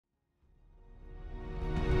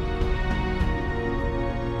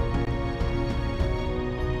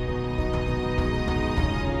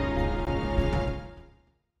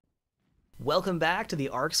Welcome back to the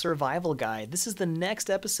Ark Survival Guide. This is the next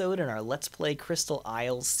episode in our Let's Play Crystal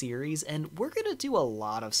Isles series, and we're gonna do a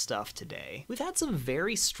lot of stuff today. We've had some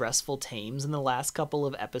very stressful tames in the last couple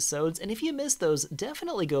of episodes, and if you missed those,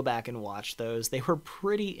 definitely go back and watch those. They were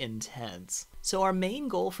pretty intense. So our main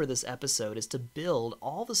goal for this episode is to build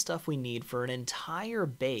all the stuff we need for an entire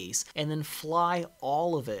base, and then fly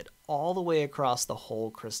all of it all the way across the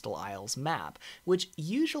whole Crystal Isles map, which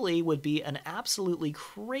usually would be an absolutely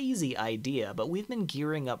crazy idea, but we've been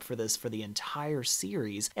gearing up for this for the entire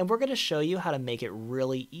series, and we're going to show you how to make it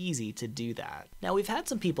really easy to do that. Now, we've had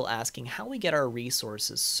some people asking how we get our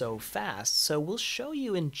resources so fast, so we'll show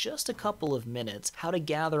you in just a couple of minutes how to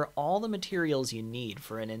gather all the materials you need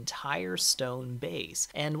for an entire stone base,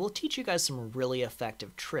 and we'll teach you guys some really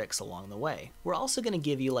effective tricks along the way. We're also going to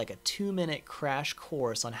give you like a 2-minute crash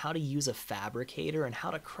course on how to use a fabricator and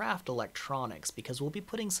how to craft electronics, because we'll be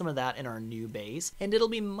putting some of that in our new base, and it'll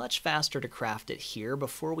be much faster to craft it here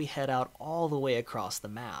before we head out all the way across the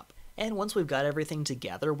map. And once we've got everything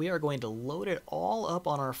together, we are going to load it all up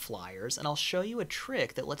on our flyers, and I'll show you a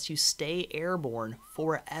trick that lets you stay airborne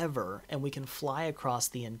forever, and we can fly across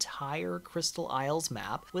the entire Crystal Isles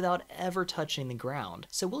map without ever touching the ground.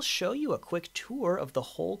 So we'll show you a quick tour of the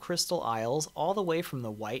whole Crystal Isles, all the way from the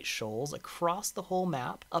White Shoals across the whole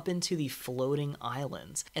map up into the floating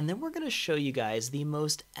islands. And then we're going to show you guys the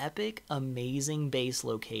most epic, amazing base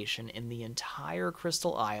location in the entire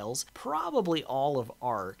Crystal Isles, probably all of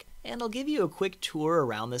Ark. And I'll give you a quick tour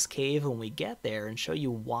around this cave when we get there and show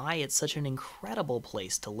you why it's such an incredible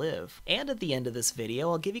place to live. And at the end of this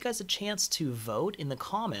video, I'll give you guys a chance to vote in the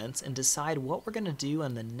comments and decide what we're going to do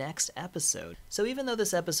in the next episode. So even though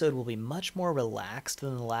this episode will be much more relaxed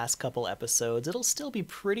than the last couple episodes, it'll still be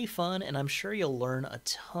pretty fun, and I'm sure you'll learn a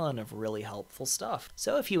ton of really helpful stuff.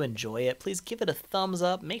 So if you enjoy it, please give it a thumbs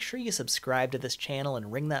up, make sure you subscribe to this channel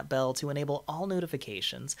and ring that bell to enable all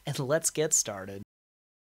notifications, and let's get started.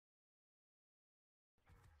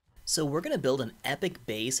 So we're going to build an epic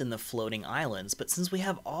base in the floating islands, but since we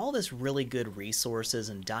have all this really good resources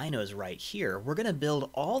and dinos right here, we're going to build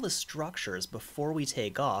all the structures before we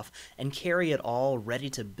take off and carry it all ready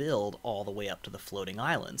to build all the way up to the floating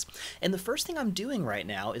islands. And the first thing I'm doing right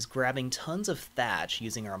now is grabbing tons of thatch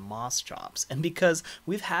using our Moschops, and because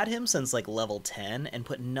we've had him since like level 10 and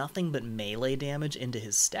put nothing but melee damage into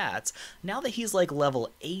his stats, now that he's like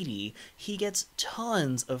level 80, he gets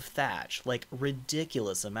tons of thatch, like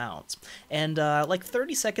ridiculous amounts. And like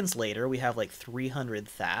 30 seconds later, we have like 300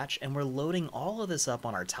 thatch, and we're loading all of this up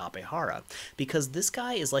on our Tapehara, because this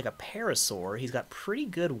guy is like a parasaur. He's got pretty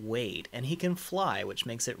good weight, and he can fly, which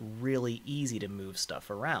makes it really easy to move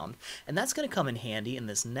stuff around. And that's going to come in handy in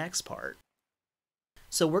this next part.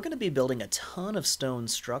 So we're going to be building a ton of stone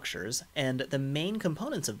structures, and the main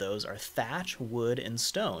components of those are thatch, wood, and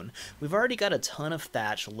stone. We've already got a ton of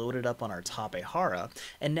thatch loaded up on our Tapehara,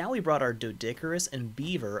 and now we brought our Doedicurus and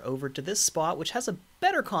beaver over to this spot, which has a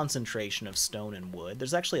better concentration of stone and wood.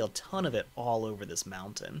 There's actually a ton of it all over this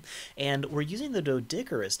mountain, and we're using the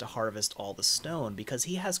Doedicurus to harvest all the stone because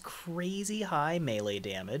he has crazy high melee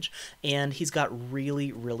damage, and he's got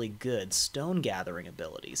really, really good stone gathering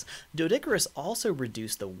abilities. Doedicurus also reduces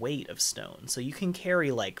the weight of stone, so you can carry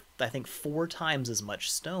like, I think 4 times as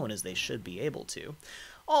much stone as they should be able to.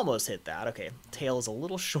 Almost hit that. Okay, tail is a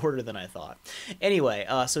little shorter than I thought. Anyway,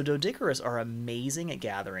 so Doedicurus are amazing at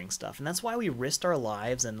gathering stuff, and that's why we risked our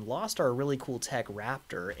lives and lost our really cool tech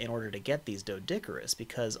raptor in order to get these Doedicurus,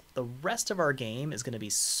 because the rest of our game is going to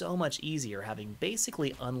be so much easier having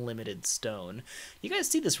basically unlimited stone. You guys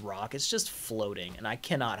see this rock? It's just floating, and I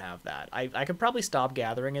cannot have that. I could probably stop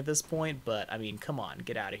gathering at this point, but I mean, come on,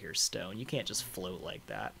 get out of here, stone. You can't just float like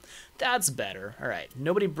that. That's better. All right,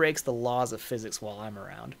 nobody breaks the laws of physics while I'm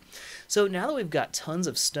around. So now that we've got tons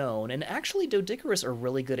of stone, and actually Doedicurus are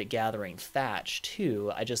really good at gathering thatch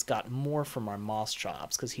too, I just got more from our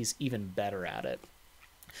Moschops because he's even better at it.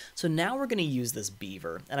 So now we're going to use this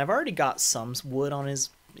beaver, and I've already got some wood on his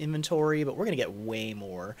inventory, but we're gonna get way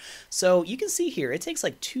more. So you can see here, it takes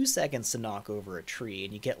like 2 seconds to knock over a tree,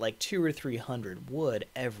 and you get like 200 or 300 wood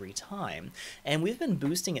every time. And we've been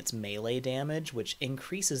boosting its melee damage, which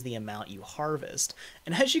increases the amount you harvest.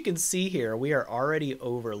 And as you can see here, we are already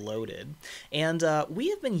overloaded. And we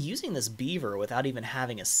have been using this beaver without even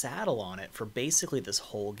having a saddle on it for basically this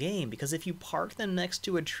whole game, because if you park them next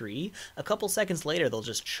to a tree, a couple seconds later they'll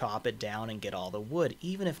just chop it down and get all the wood,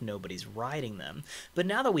 even if nobody's riding them. But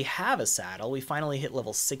now that we have a saddle, we finally hit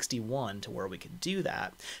level 61 to where we can do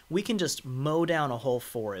that. We can just mow down a whole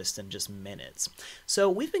forest in just minutes. So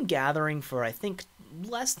we've been gathering for, I think,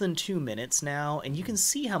 less than 2 minutes now, and you can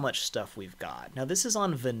see how much stuff we've got. Now this is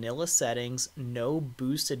on vanilla settings, no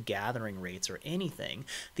boosted gathering rates or anything.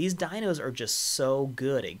 These dinos are just so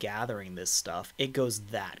good at gathering this stuff, it goes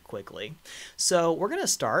that quickly. So we're going to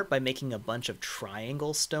start by making a bunch of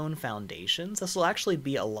triangle stone foundations. This will actually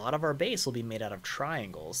be a lot of our base will be made out of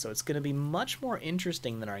triangles, so it's going to be much more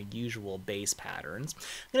interesting than our usual base patterns.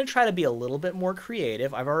 I'm going to try to be a little bit more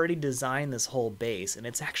creative. I've already designed this whole base, and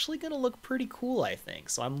it's actually going to look pretty cool, I think,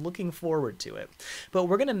 so I'm looking forward to it. But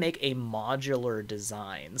we're going to make a modular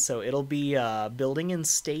design, so it'll be building in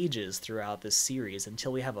stages throughout this series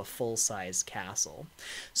until we have a full-size castle.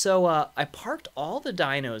 So I parked all the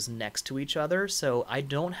dinos next to each other, so I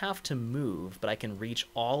don't have to move, but I can reach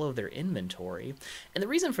all of their inventory. And the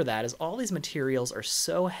reason for that is all these materials are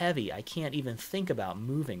so heavy I can't even think about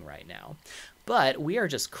moving right now. But we are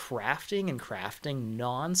just crafting and crafting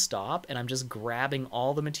non-stop, and I'm just grabbing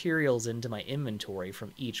all the materials into my inventory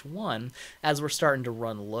from each one as we're starting to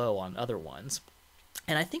run low on other ones.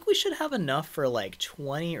 And I think we should have enough for like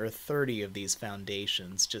 20 or 30 of these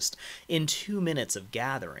foundations just in 2 minutes of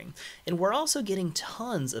gathering. And we're also getting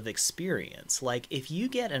tons of experience. Like if you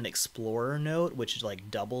get an explorer note, which like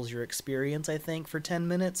doubles your experience, I think, for 10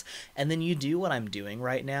 minutes, and then you do what I'm doing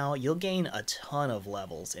right now, you'll gain a ton of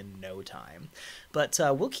levels in no time. But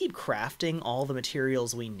we'll keep crafting all the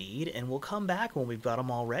materials we need, and we'll come back when we've got them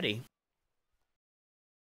all ready.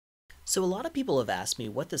 So a lot of people have asked me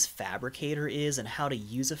what this fabricator is and how to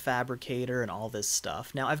use a fabricator and all this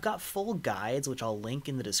stuff. Now I've got full guides which I'll link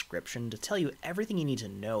in the description to tell you everything you need to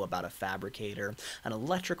know about a fabricator, an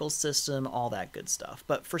electrical system, all that good stuff.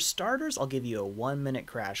 But for starters, I'll give you a 1-minute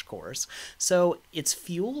crash course. So it's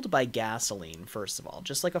fueled by gasoline, first of all,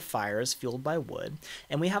 just like a fire is fueled by wood.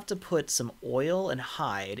 And we have to put some oil and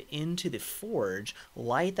hide into the forge,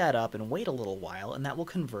 light that up and wait a little while, and that will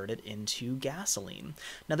convert it into gasoline.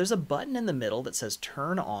 Now there's a button in the middle that says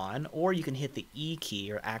turn on, or you can hit the E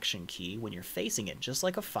key or action key when you're facing it, just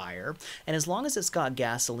like a fire, and as long as it's got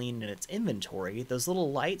gasoline in its inventory, those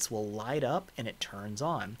little lights will light up and it turns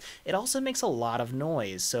on. It also makes a lot of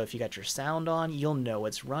noise, so if you got your sound on, you'll know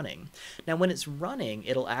it's running. Now when it's running,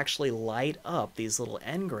 it'll actually light up these little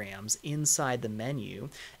engrams inside the menu,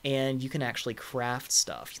 and you can actually craft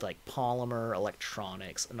stuff like polymer,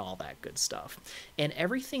 electronics, and all that good stuff. And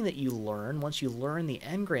everything that you learn, once you learn the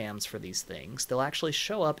engrams for these things, they'll actually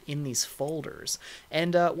show up in these folders.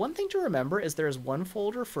 And one thing to remember is there's one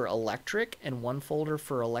folder for electric and one folder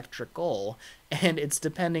for electrical, and it's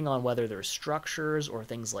depending on whether there's structures or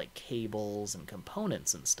things like cables and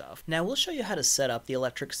components and stuff. Now we'll show you how to set up the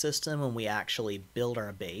electric system when we actually build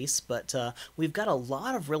our base, but we've got a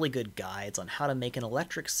lot of really good guides on how to make an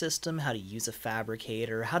electric system, how to use a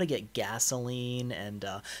fabricator, how to get gasoline, and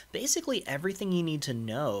basically everything you need to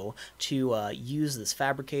know to use this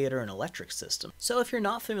fabricator and electric system. So if you're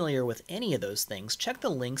not familiar with any of those things, check the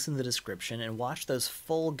links in the description and watch those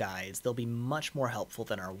full guides. They'll be much more helpful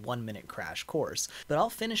than our 1-minute crash course. But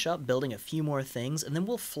I'll finish up building a few more things, and then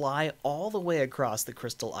we'll fly all the way across the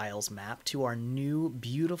Crystal Isles map to our new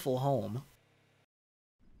beautiful home.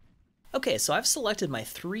 Okay, so I've selected my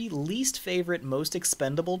 3 least favorite, most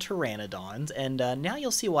expendable pteranodons, and now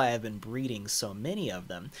you'll see why I've been breeding so many of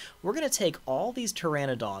them. We're going to take all these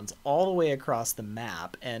pteranodons all the way across the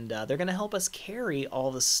map, and they're going to help us carry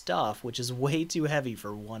all the stuff, which is way too heavy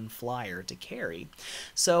for one flyer to carry.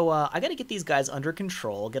 So I got to get these guys under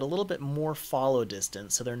control, get a little bit more follow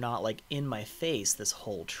distance so they're not like in my face this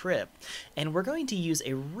whole trip. And we're going to use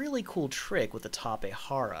a really cool trick with the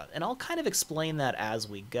Tapehara, and I'll kind of explain that as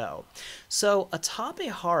we go. So a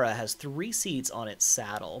Tapehara has 3 seats on its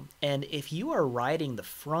saddle, and if you are riding the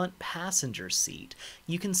front passenger seat,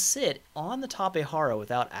 you can sit on the Tapehara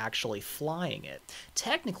without actually flying it.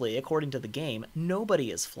 Technically, according to the game, nobody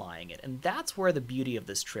is flying it, and that's where the beauty of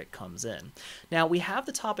this trick comes in. Now, we have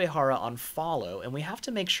the Tapehara on follow, and we have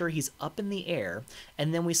to make sure he's up in the air,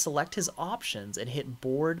 and then we select his options and hit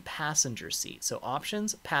board passenger seat. So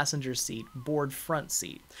options, passenger seat, board front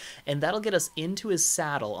seat. And that'll get us into his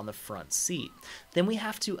saddle on the front seat. Then we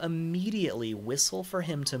have to immediately whistle for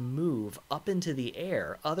him to move up into the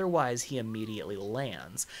air, otherwise he immediately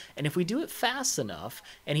lands. And if we do it fast enough,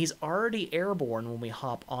 and he's already airborne when we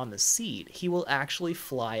hop on the seat, he will actually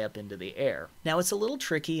fly up into the air. Now it's a little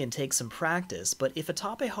tricky and takes some practice, but if a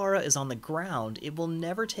Tapehara is on the ground, it will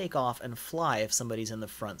never take off and fly if somebody's in the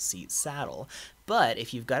front seat saddle. But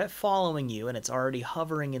if you've got it following you and it's already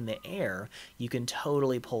hovering in the air, you can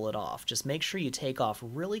totally pull it off. Just make sure you take off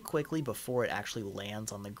really quickly before it actually actually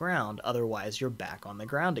lands on the ground, otherwise you're back on the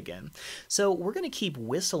ground again. So we're going to keep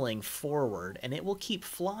whistling forward, and it will keep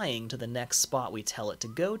flying to the next spot we tell it to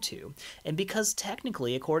go to. And because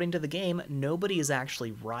technically, according to the game, nobody is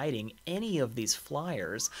actually riding any of these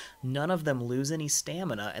flyers, none of them lose any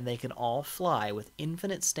stamina, and they can all fly with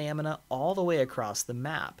infinite stamina all the way across the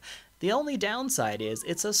map. The only downside is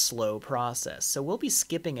it's a slow process, so we'll be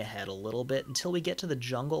skipping ahead a little bit until we get to the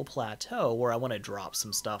jungle plateau where I want to drop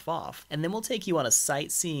some stuff off, and then we'll take you on a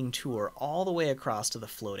sightseeing tour all the way across to the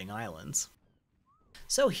floating islands.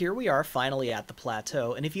 So here we are finally at the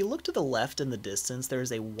plateau, and if you look to the left in the distance,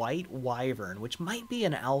 there's a white wyvern, which might be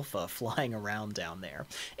an alpha flying around down there.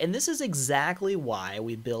 And this is exactly why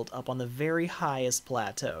we built up on the very highest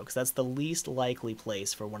plateau, because that's the least likely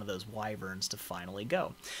place for one of those wyverns to finally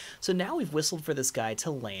go. So now we've whistled for this guy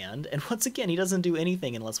to land, and once again, he doesn't do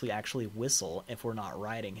anything unless we actually whistle if we're not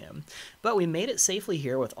riding him. But we made it safely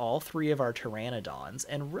here with all 3 of our pteranodons,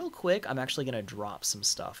 and real quick, I'm actually going to drop some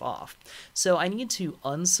stuff off. So I need to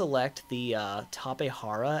unselect the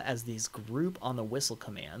Tapehara as these group on the whistle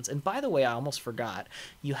commands. And by the way, I almost forgot,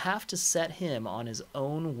 you have to set him on his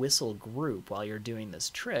own whistle group while you're doing this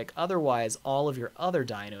trick. Otherwise, all of your other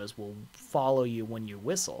dinos will follow you when you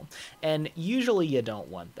whistle. And usually you don't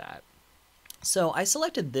want that. So I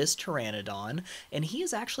selected this Pteranodon, and he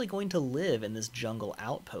is actually going to live in this jungle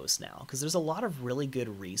outpost now, because there's a lot of really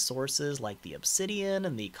good resources like the obsidian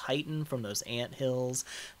and the chitin from those ant hills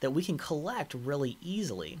that we can collect really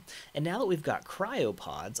easily. And now that we've got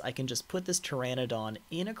cryopods, I can just put this Pteranodon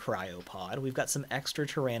in a cryopod. We've got some extra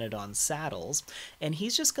Pteranodon saddles, and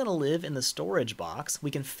he's just going to live in the storage box.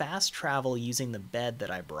 We can fast travel using the bed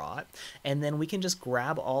that I brought, and then we can just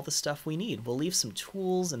grab all the stuff we need. We'll leave some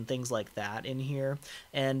tools and things like that in here,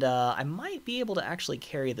 and I might be able to actually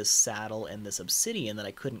carry this saddle and this obsidian that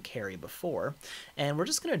I couldn't carry before. And we're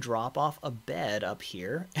just going to drop off a bed up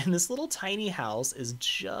here, and this little tiny house is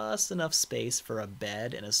just enough space for a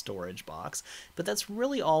bed and a storage box, but that's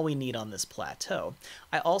really all we need on this plateau.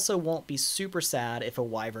 I also won't be super sad if a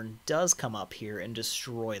wyvern does come up here and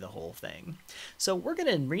destroy the whole thing. So we're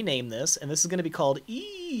going to rename this, and this is going to be called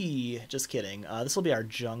just kidding. This will be our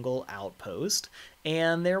jungle outpost.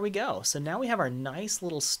 And there we go. So now we have our nice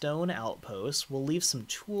little stone outpost. We'll leave some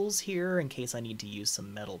tools here in case I need to use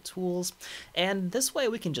some metal tools. And this way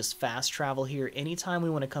we can just fast travel here anytime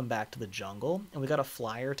we want to come back to the jungle. And we got a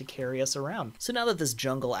flyer to carry us around. So now that this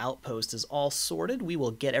jungle outpost is all sorted, we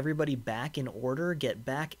will get everybody back in order, get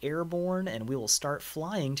back airborne, and we will start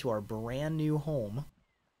flying to our brand new home.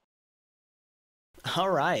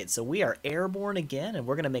 Alright, so we are airborne again, and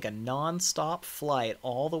we're going to make a non-stop flight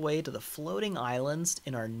all the way to the floating islands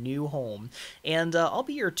in our new home. And I'll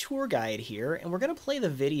be your tour guide here, and we're going to play the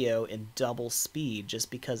video in double speed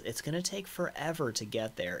just because it's going to take forever to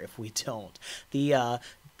get there if we don't. The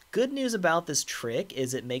good news about this trick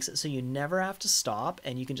is it makes it so you never have to stop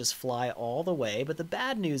and you can just fly all the way, but the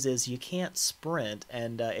bad news is you can't sprint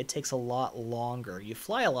and it takes a lot longer. You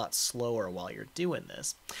fly a lot slower while you're doing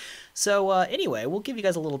this. So anyway, we'll give you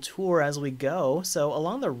guys a little tour as we go. So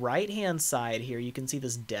along the right-hand side here, you can see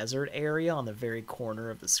this desert area on the very corner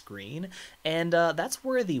of the screen. And that's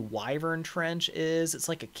where the Wyvern Trench is. It's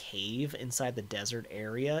like a cave inside the desert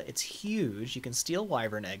area. It's huge. You can steal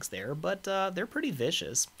wyvern eggs there, but they're pretty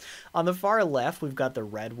vicious. On the far left, we've got the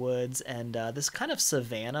redwoods and this kind of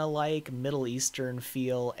savanna-like Middle Eastern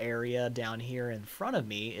feel area down here in front of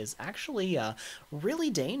me is actually really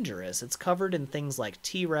dangerous. It's covered in things like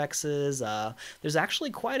T-Rex. There's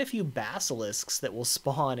actually quite a few basilisks that will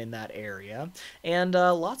spawn in that area, and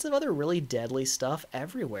lots of other really deadly stuff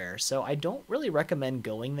everywhere, so I don't really recommend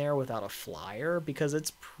going there without a flyer because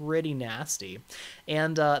it's pretty nasty.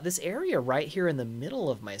 And this area right here in the middle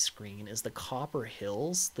of my screen is the Copper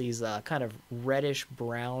Hills, these kind of reddish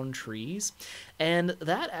brown trees, and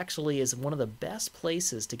that actually is one of the best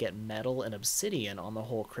places to get metal and obsidian on the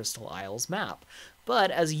whole Crystal Isles map.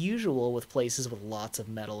 But as usual with places with lots of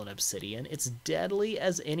metal and obsidian, it's deadly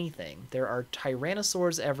as anything. There are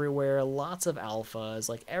tyrannosaurs everywhere, lots of alphas,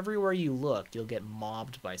 like everywhere you look you'll get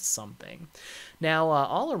mobbed by something. Now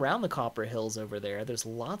all around the Copper Hills over there, there's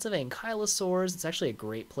lots of ankylosaurs. It's actually a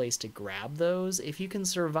great place to grab those if you can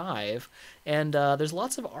survive, and there's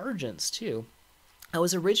lots of argents too. I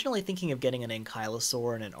was originally thinking of getting an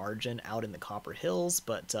Ankylosaur and an Argent out in the Copper Hills,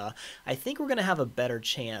 but I think we're going to have a better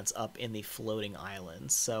chance up in the floating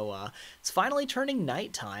islands. So it's finally turning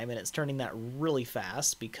nighttime, and it's turning that really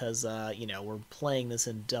fast because, you know, we're playing this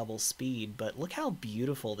in double speed, but look how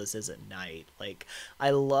beautiful this is at night. Like,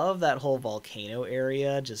 I love that whole volcano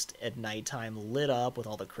area just at nighttime lit up with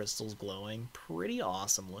all the crystals glowing. Pretty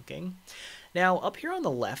awesome looking. Now, up here on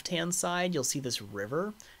the left-hand side, you'll see this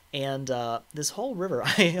river. And this whole river,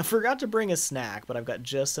 I forgot to bring a snack, but I've got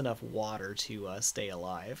just enough water to stay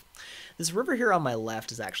alive. This river here on my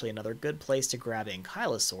left is actually another good place to grab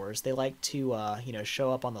ankylosaurs. They like to, you know,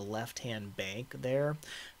 show up on the left-hand bank there.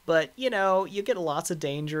 But, you know, you get lots of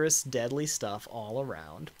dangerous, deadly stuff all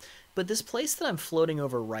around. But this place that I'm floating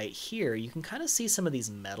over right here, you can kind of see some of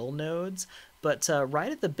these metal nodes. But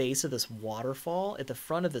right at the base of this waterfall, at the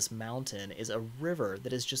front of this mountain, is a river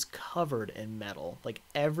that is just covered in metal. Like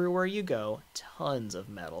everywhere you go, tons of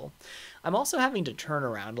metal. I'm also having to turn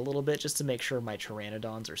around a little bit just to make sure my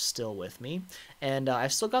pteranodons are still with me. And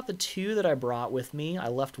I've still got the two that I brought with me. I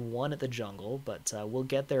left one at the jungle, but we'll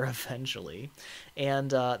get there eventually.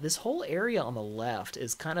 And this whole area on the left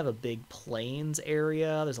is kind of a big plains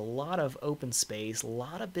area. There's a lot of open space, a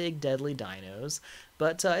lot of big deadly dinos.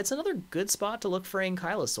 But it's another good spot to look for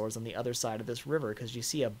ankylosaurs on the other side of this river because you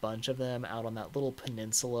see a bunch of them out on that little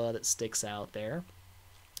peninsula that sticks out there.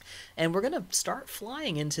 And we're going to start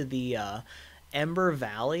flying into the Ember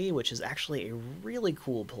Valley, which is actually a really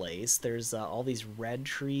cool place. There's all these red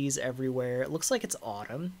trees everywhere. It looks like it's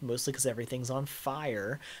autumn, mostly because everything's on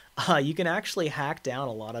fire. You can actually hack down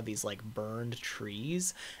a lot of these like burned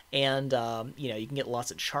trees, and you know, you can get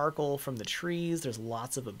lots of charcoal from the trees. There's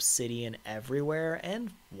lots of obsidian everywhere,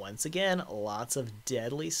 and once again, lots of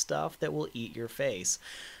deadly stuff that will eat your face.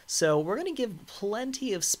 So we're going to give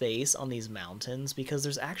plenty of space on these mountains because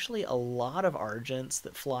there's actually a lot of Argents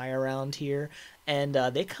that fly around here, and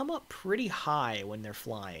they come up pretty high when they're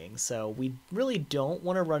flying. So we really don't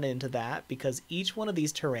want to run into that because each one of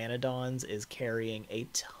these pteranodons is carrying a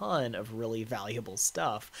ton of really valuable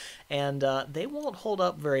stuff, and they won't hold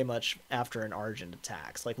up very much after an Argent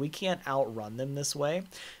attacks. Like, we can't outrun them this way,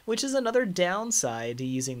 which is another downside to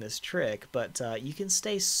using this trick, but you can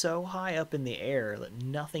stay so high up in the air that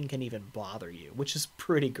nothing can even bother you, which is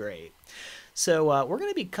pretty great. So we're going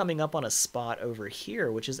to be coming up on a spot over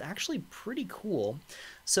here, which is actually pretty cool.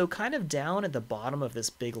 So kind of down at the bottom of this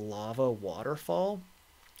big lava waterfall,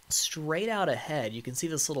 straight out ahead, you can see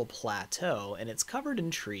this little plateau, and it's covered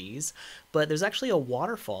in trees, but there's actually a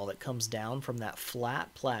waterfall that comes down from that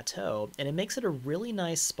flat plateau, and it makes it a really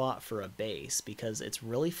nice spot for a base because it's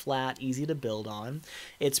really flat, easy to build on.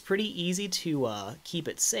 It's pretty easy to keep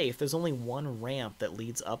it safe. There's only one ramp that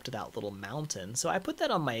leads up to that little mountain, so I put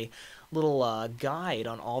that on my little guide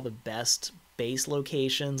on all the best base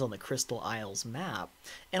locations on the Crystal Isles map,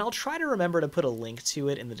 and I'll try to remember to put a link to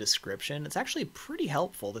it in the description. It's actually pretty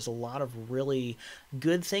helpful. There's a lot of really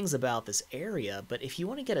good things about this area, but if you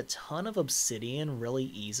want to get a ton of obsidian really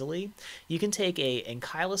easily, you can take a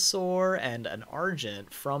Ankylosaur and an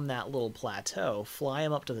Argent from that little plateau, fly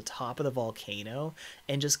them up to the top of the volcano,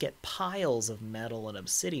 and just get piles of metal and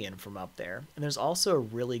obsidian from up there. And there's also a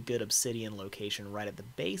really good obsidian location right at the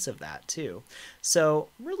base of that too. So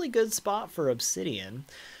really good spot for obsidian.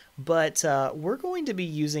 But we're going to be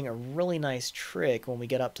using a really nice trick when we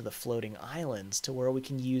get up to the floating islands to where we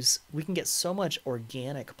can get so much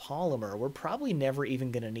organic polymer, we're probably never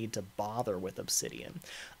even going to need to bother with obsidian.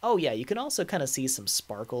 Oh yeah, you can also kind of see some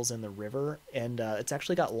sparkles in the river, and it's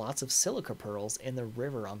actually got lots of silica pearls in the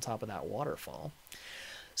river on top of that waterfall.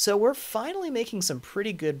 So we're finally making some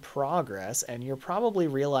pretty good progress, and you're probably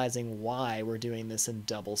realizing why we're doing this in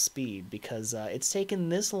double speed, because it's taken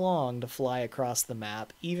this long to fly across the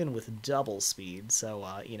map, even with double speed, so,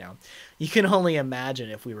 you know, you can only imagine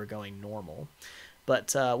if we were going normal.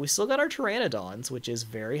 But we still got our pteranodons, which is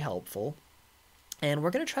very helpful. And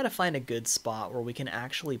we're going to try to find a good spot where we can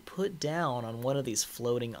actually put down on one of these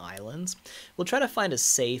floating islands. We'll try to find a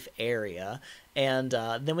safe area, and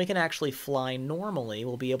then we can actually fly normally.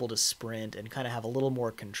 We'll be able to sprint and kind of have a little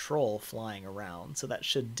more control flying around, so that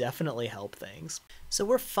should definitely help things. So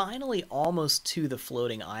we're finally almost to the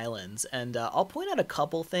floating islands, and I'll point out a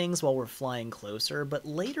couple things while we're flying closer, but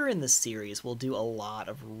later in the series we'll do a lot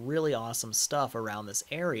of really awesome stuff around this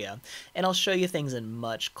area, and I'll show you things in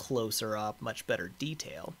much closer up, much better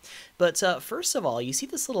detail. But first of all, you see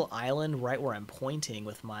this little island right where I'm pointing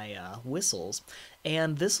with my whistles,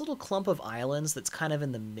 and this little clump of islands that's kind of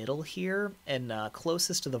in the middle here and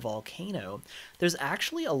closest to the volcano, there's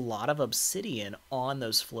actually a lot of obsidian on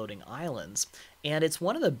those floating islands. And it's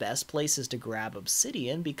one of the best places to grab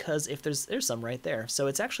obsidian because if there's some right there. So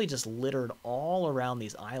it's actually just littered all around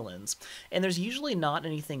these islands. And there's usually not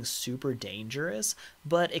anything super dangerous,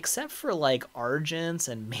 but except for like argents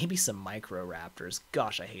and maybe some microraptors.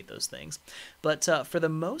 Gosh, I hate those things. But for the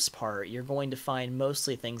most part, you're going to find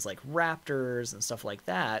mostly things like raptors and stuff like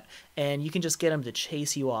that, and you can just get them to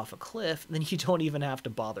chase you off a cliff, and then you don't even have to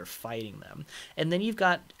bother fighting them. And then you've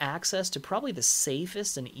got access to probably the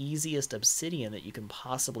safest and easiest obsidian that you can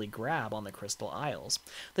possibly grab on the Crystal Isles.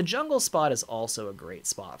 The jungle spot is also a great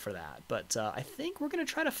spot for that, but I think we're going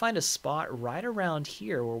to try to find a spot right around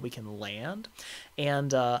here where we can land,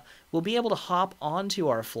 and we'll be able to hop onto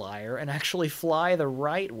our flyer and actually fly the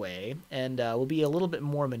right way, and we'll be a little bit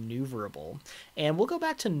more maneuverable. And we'll go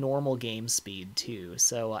back to normal game speed too,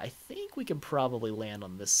 so I think we can probably land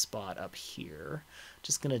on this spot up here.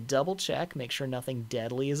 Just going to double check, make sure nothing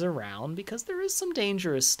deadly is around, because there is some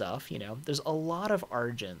dangerous stuff, you know. There's a lot of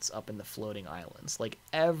argents up in the floating islands. Like,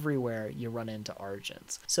 everywhere you run into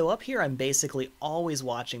argents. So up here, I'm basically always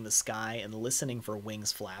watching the sky and listening for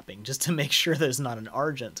wings flapping, just to make sure there's not an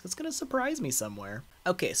argent. It's going to surprise me somewhere.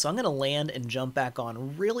 Okay, so I'm going to land and jump back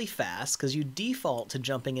on really fast, because you default to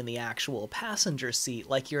jumping in the actual passenger seat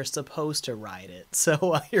like you're supposed to ride it.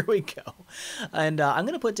 So here we go. And I'm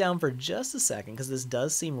going to put down for just a second, because this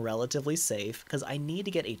does seem relatively safe, because I need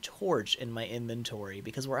to get a torch in my inventory,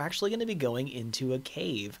 because we're actually going to be going into a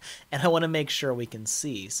cave, and I want to make sure we can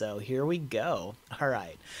see. So here we go. All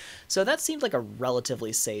right. So that seemed like a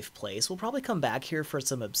relatively safe place. We'll probably come back here for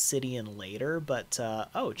some obsidian later, but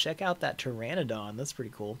oh, check out that Pteranodon. That's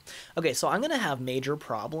pretty cool. Okay, so I'm going to have major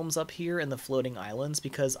problems up here in the floating islands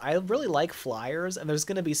because I really like flyers, and there's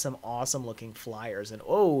going to be some awesome looking flyers. And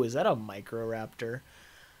oh, is that a Microraptor?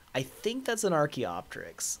 I think that's an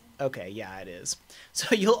Archaeopteryx. Okay, yeah, it is.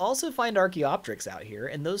 So you'll also find Archaeopteryx out here,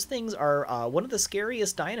 and those things are one of the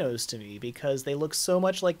scariest dinos to me because they look so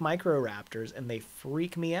much like Microraptors, and they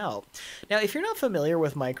freak me out. Now, if you're not familiar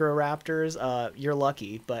with Microraptors, you're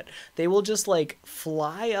lucky, but they will just, like,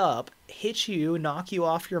 fly up, hit you, knock you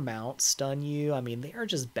off your mount, stun you. I mean, they are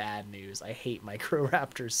just bad news. I hate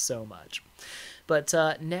Microraptors so much. But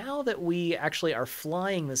now that we actually are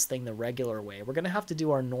flying this thing the regular way, we're going to have to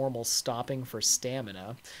do our normal stopping for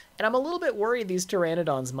stamina. And I'm a little bit worried these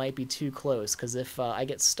Pteranodons might be too close, because if I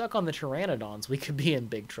get stuck on the Pteranodons, we could be in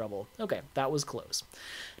big trouble. Okay, that was close.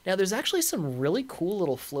 Now, there's actually some really cool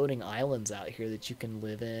little floating islands out here that you can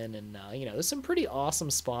live in, and, you know, there's some pretty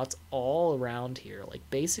awesome spots all around here. Like,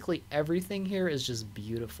 basically everything here is just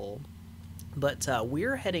beautiful. But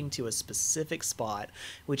we're heading to a specific spot,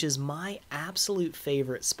 which is my absolute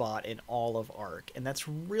favorite spot in all of Ark. And that's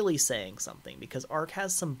really saying something, because Ark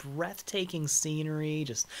has some breathtaking scenery,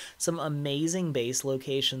 just some amazing base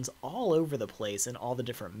locations all over the place in all the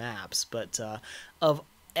different maps. But of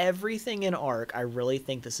everything in Ark, I really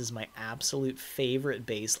think this is my absolute favorite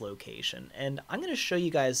base location. And I'm going to show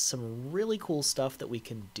you guys some really cool stuff that we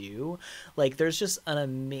can do. Like, there's just an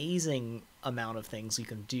amazing amount of things you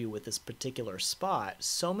can do with this particular spot.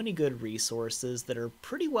 So many good resources that are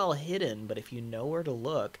pretty well hidden, but if you know where to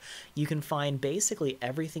look, you can find basically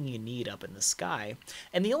everything you need up in the sky.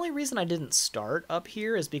 And the only reason I didn't start up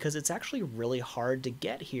here is because it's actually really hard to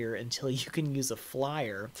get here until you can use a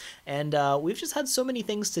flyer. And we've just had so many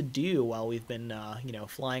things to do while we've been, you know,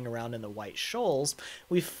 flying around in the White Shoals.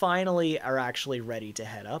 We finally are actually ready to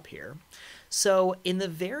head up here. So in the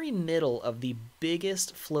very middle of the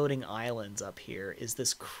biggest floating islands up here is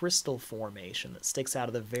this crystal formation that sticks out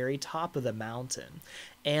of the very top of the mountain.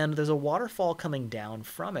 And there's a waterfall coming down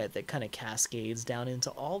from it that kind of cascades down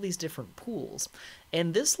into all these different pools.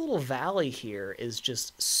 And this little valley here is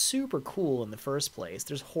just super cool in the first place.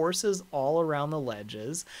 There's horses all around the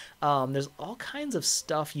ledges. There's all kinds of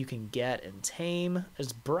stuff you can get and tame.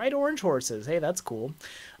 There's bright orange horses. Hey, that's cool.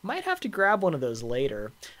 Might have to grab one of those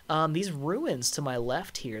later. These ruins to my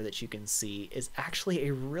left here that you can see is actually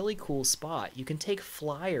a really cool spot. You can take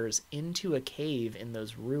flyers into a cave in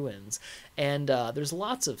those ruins. And there's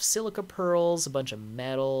lots of silica pearls, a bunch of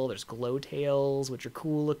metal, there's glowtails, which are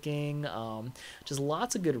cool looking, just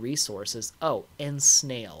lots of good resources. Oh, and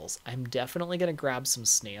snails. I'm definitely going to grab some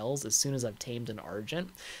snails as soon as I've tamed an Argent,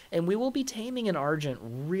 and we will be taming an Argent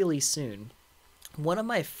really soon. One of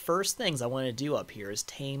my first things I want to do up here is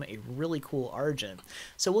tame a really cool Argent.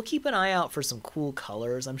 So we'll keep an eye out for some cool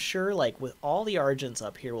colors. I'm sure, like, with all the Argents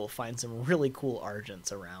up here, we'll find some really cool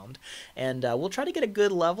Argents around. And we'll try to get a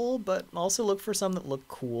good level, but also look for some that look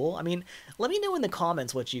cool. I mean, let me know in the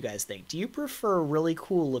comments what you guys think. Do you prefer really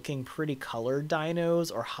cool looking, pretty colored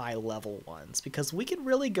dinos or high level ones? Because we could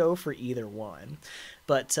really go for either one.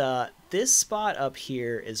 But this spot up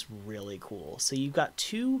here is really cool. So you've got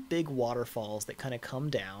two big waterfalls that kind of come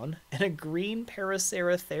down and a green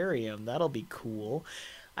Paraceratherium. That'll be cool.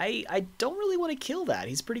 I don't really want to kill that.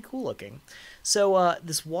 He's pretty cool looking. So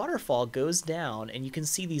this waterfall goes down and you can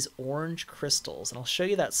see these orange crystals, and I'll show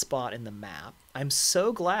you that spot in the map. I'm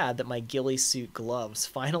so glad that my ghillie suit gloves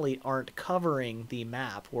finally aren't covering the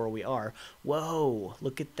map where we are. Whoa,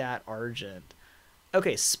 look at that Argent.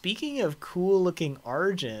 Okay, speaking of cool looking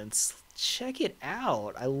Argents, check it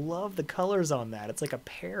out. I love the colors on that. It's like a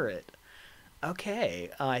parrot. Okay,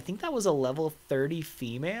 I think that was a level 30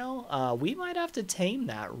 female. We might have to tame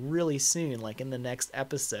that really soon, like in the next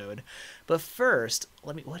episode. But first,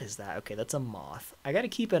 what is that? Okay, that's a moth. I gotta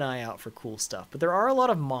keep an eye out for cool stuff, but there are a lot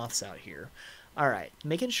of moths out here. Alright,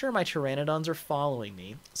 making sure my pteranodons are following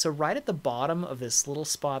me. So right at the bottom of this little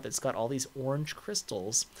spot that's got all these orange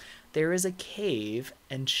crystals, there is a cave,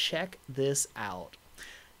 and check this out.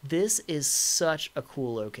 This is such a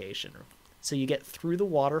cool location. So you get through the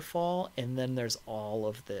waterfall, and then there's all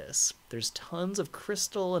of this. There's tons of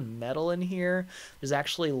crystal and metal in here. There's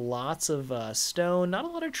actually lots of stone, not a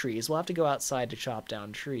lot of trees. We'll have to go outside to chop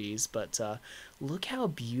down trees, but look how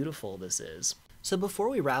beautiful this is. So before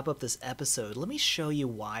we wrap up this episode, let me show you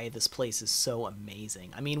why this place is so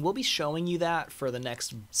amazing. I mean, we'll be showing you that for the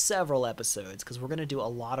next several episodes because we're going to do a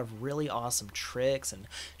lot of really awesome tricks and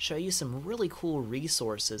show you some really cool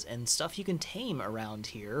resources and stuff you can tame around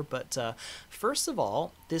here. But first of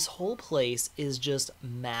all, this whole place is just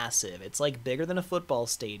massive. It's like bigger than a football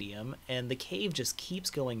stadium, and the cave just keeps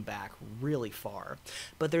going back really far.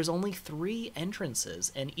 But there's only 3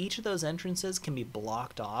 entrances, and each of those entrances can be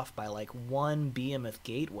blocked off by like one behemoth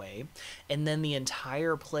gateway, and then the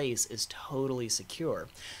entire place is totally secure.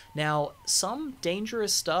 Now, some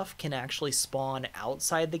dangerous stuff can actually spawn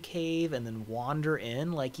outside the cave and then wander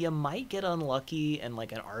in. Like, you might get unlucky and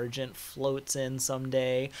like an Argent floats in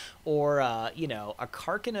someday, or you know, a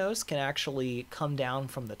Carcanos can actually come down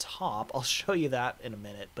from the top. I'll show you that in a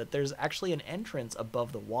minute, but there's actually an entrance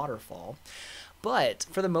above the waterfall. But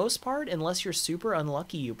for the most part, unless you're super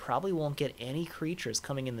unlucky, you probably won't get any creatures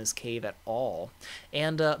coming in this cave at all.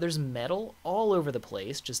 And there's metal all over the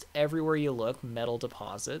place, just everywhere you look, metal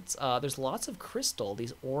deposits. There's lots of crystal.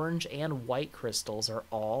 These orange and white crystals are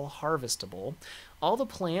all harvestable. All the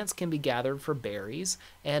plants can be gathered for berries,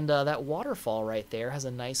 and that waterfall right there has a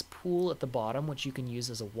nice pool at the bottom, which you can use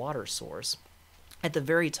as a water source. At the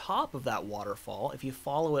very top of that waterfall, if you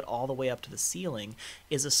follow it all the way up to the ceiling,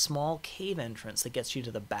 is a small cave entrance that gets you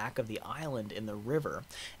to the back of the island in the river.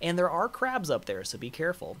 And there are crabs up there, so be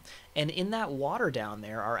careful. And in that water down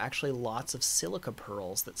there are actually lots of silica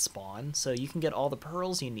pearls that spawn, so you can get all the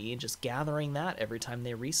pearls you need just gathering that every time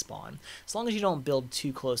they respawn, as long as you don't build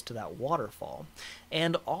too close to that waterfall.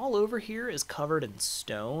 And all over here is covered in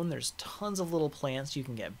stone. There's tons of little plants you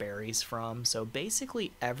can get berries from, so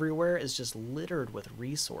basically everywhere is just littered with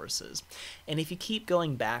resources. And if you keep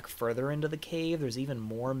going back further into the cave, there's even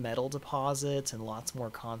more metal deposits and lots more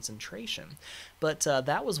concentration. But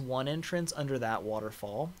that was one entrance under that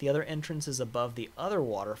waterfall. The other entrance is above the other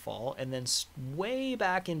waterfall, and then way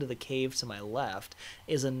back into the cave to my left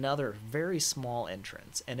is another very small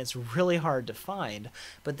entrance, and it's really hard to find,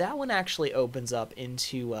 but that one actually opens up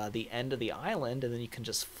into the end of the island, and then you can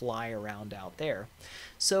just fly around out there.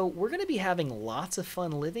 So we're going to be having lots of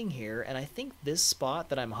fun living here, and I think this spot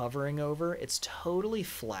that I'm hovering over, it's totally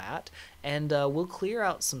flat, and we'll clear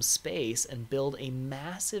out some space and build a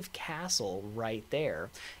massive castle right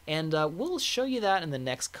there. And we'll show you that in the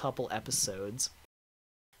next couple episodes.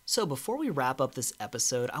 So before we wrap up this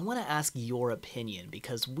episode, I want to ask your opinion,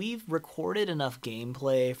 because we've recorded enough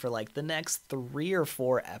gameplay for like the next 3 or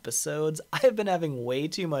 4 episodes. I've been having way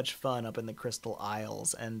too much fun up in the Crystal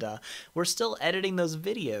Isles, and we're still editing those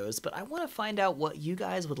videos, but I want to find out what you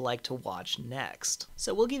guys would like to watch next.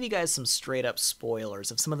 So we'll give you guys some straight up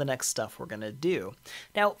spoilers of some of the next stuff we're going to do.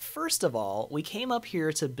 Now, first of all, we came up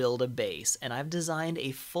here to build a base, and I've designed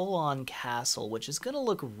a full-on castle, which is going to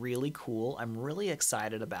look really cool. I'm really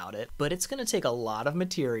excited about it, but it's going to take a lot of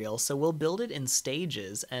material, so we'll build it in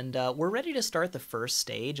stages, and we're ready to start the first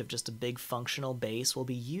stage of just a big functional base we'll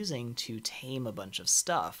be using to tame a bunch of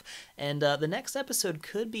stuff. And the next episode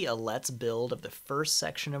could be a let's build of the first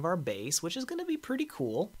section of our base, which is going to be pretty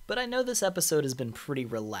cool. But I know this episode has been pretty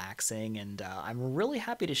relaxing, and I'm really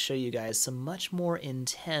happy to show you guys some much more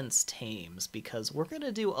intense tames, because we're going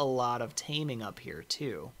to do a lot of taming up here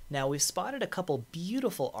too. Now, we've spotted a couple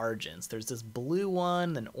beautiful Argents. There's this blue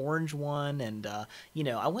one, an orange one, and you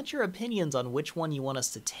know, I want your opinions on which one you want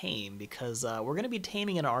us to tame, because we're going to be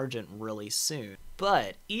taming an Argent really soon.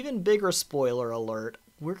 But even bigger spoiler alert,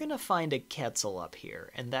 we're gonna find a Quetzal up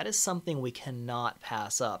here, and that is something we cannot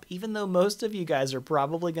pass up, even though most of you guys are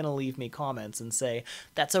probably gonna leave me comments and say,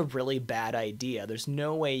 that's a really bad idea. There's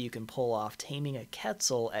no way you can pull off taming a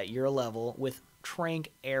Quetzal at your level with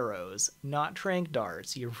trank arrows, not trank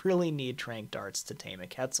darts. You really need trank darts to tame a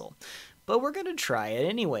Quetzal. But we're gonna try it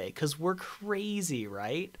anyway, because we're crazy,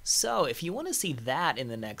 right? So if you want to see that in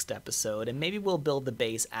the next episode, and maybe we'll build the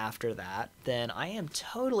base after that, then I am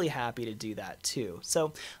totally happy to do that too.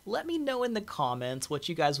 So let me know in the comments what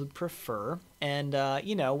you guys would prefer, and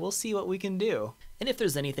you know, we'll see what we can do. And if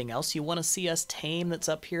there's anything else you want to see us tame that's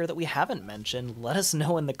up here that we haven't mentioned, let us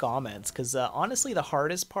know in the comments, because honestly the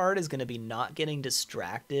hardest part is going to be not getting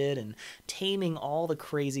distracted and taming all the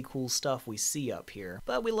crazy cool stuff we see up here.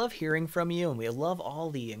 But we love hearing from you, and we love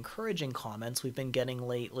all the encouraging comments we've been getting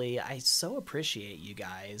lately. I so appreciate you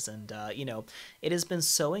guys, and you know, it has been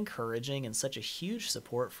so encouraging and such a huge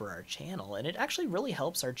support for our channel, and it actually really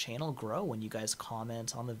helps our channel grow when you guys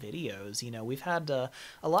comment on the videos. You know, we've had a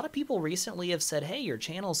lot of people recently have said, hey, your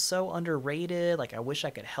channel's so underrated, like I wish I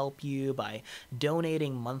could help you by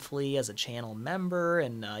donating monthly as a channel member,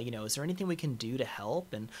 and you know, is there anything we can do to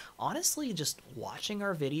help? And honestly, just watching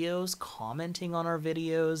our videos, commenting on our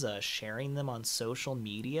videos, sharing them on social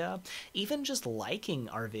media, even just liking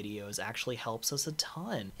our videos actually helps us a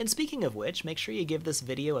ton. And speaking of which, make sure you give this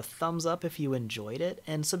video a thumbs up if you enjoyed it,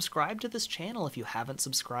 and subscribe to this channel if you haven't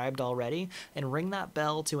subscribed already, and ring that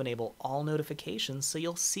bell to enable all notifications so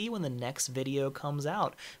you'll see when the next video comes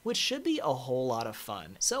out, which should be a whole lot of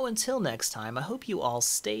fun. So until next time, I hope you all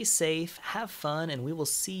stay safe, have fun, and we will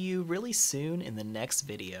see you really soon in the next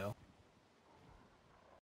video.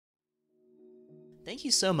 Thank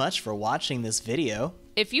you so much for watching this video.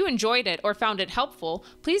 If you enjoyed it or found it helpful,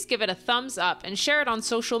 please give it a thumbs up and share it on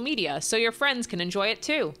social media so your friends can enjoy it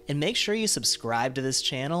too. And make sure you subscribe to this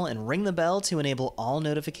channel and ring the bell to enable all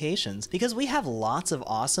notifications, because we have lots of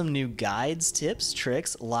awesome new guides, tips,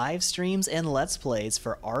 tricks, live streams, and let's plays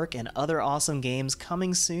for Ark and other awesome games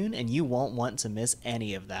coming soon, and you won't want to miss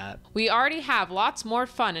any of that. We already have lots more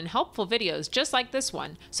fun and helpful videos just like this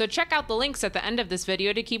one, so check out the links at the end of this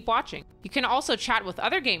video to keep watching. You can also chat with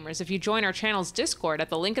other gamers if you join our channel's Discord at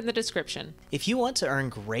the link in the description. If you want to earn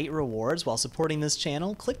great rewards while supporting this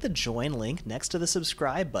channel, click the join link next to the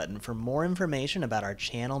subscribe button for more information about our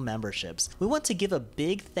channel memberships. We want to give a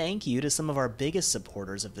big thank you to some of our biggest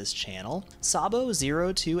supporters of this channel: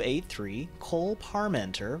 Sabo0283, Cole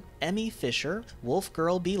Parmenter, Emmy Fisher,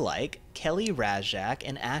 Wolfgirl Be Like, Kelly Razak,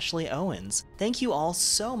 and Ashley Owens. Thank you all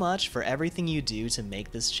so much for everything you do to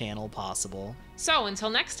make this channel possible. So until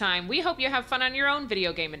next time, we hope you have fun on your own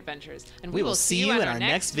video game adventures, and we will see you in our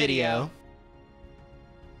next video.